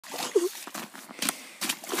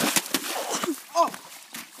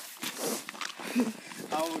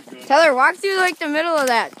we're good. Tyler, walk through like the middle of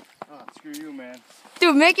that. Oh, screw you, man.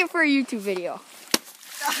 Dude, make it for a YouTube video.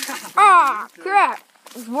 Ah, crap.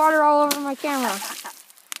 There's water all over my camera.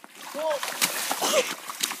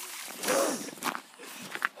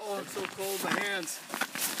 Oh, it's so cold, my hands.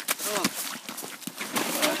 Oh.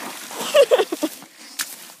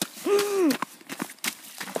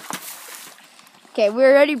 Okay, we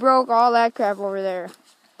already broke all that crap over there.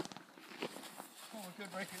 Oh, we're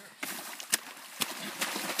good right here.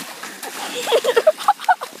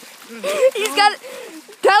 He's got...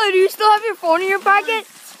 Tyler, do you still have your phone in your pocket?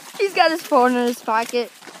 He's got his phone in his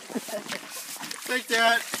pocket. Take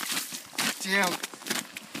that. Damn.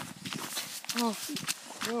 Oh.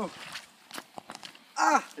 Oh.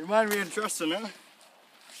 Ah! You reminded me of Tristan, huh?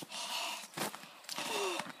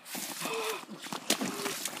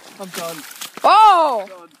 I'm done.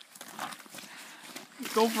 Oh!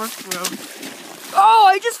 Go for a swim. Oh,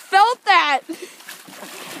 I just felt that.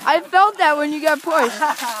 I felt that when you got pushed.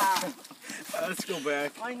 Let's go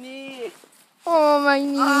back. My knee. Oh, my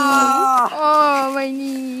knee. Oh, my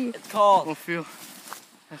knee. It's cold. I don't feel.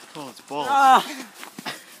 That's cold. It's balls. Oh,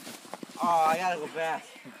 I gotta go back.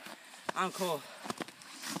 I'm cold.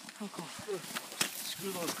 I'm cold.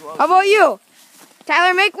 Screw those gloves. How about you?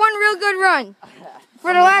 Tyler, make one real good run.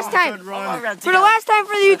 For the last time. Good run. For the last time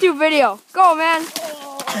for the YouTube video. Go, man.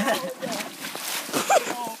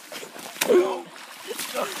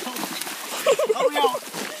 Oh, no.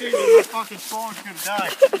 Jesus, my fucking phone's gonna die.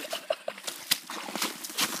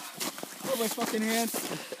 Oh, my fucking hands.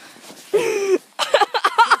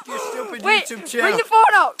 Your stupid Wait, YouTube channel. bring the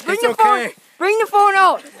phone out. Bring It's the phone. okay. Bring the phone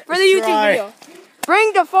out for the YouTube try. video.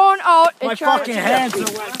 Bring the phone out and My try fucking it. hands are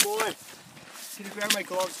wet, boy. Can you grab my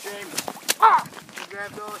gloves, James? Ah, Can you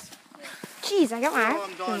grab those? jeez, I got my. Oh,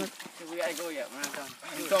 I'm done. We gotta go yet. We're not done.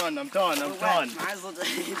 I'm done. I'm done. I'm done. Might as well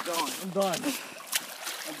just keep going. I'm done.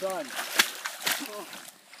 I'm done.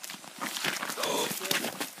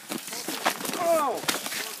 Oh.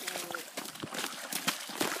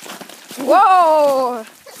 Whoa!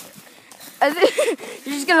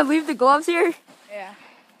 You're just gonna leave the gloves here? Yeah.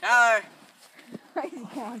 Tyler. He's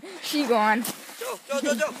gone. She gone. Go.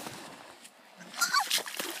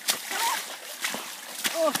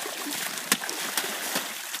 Oh.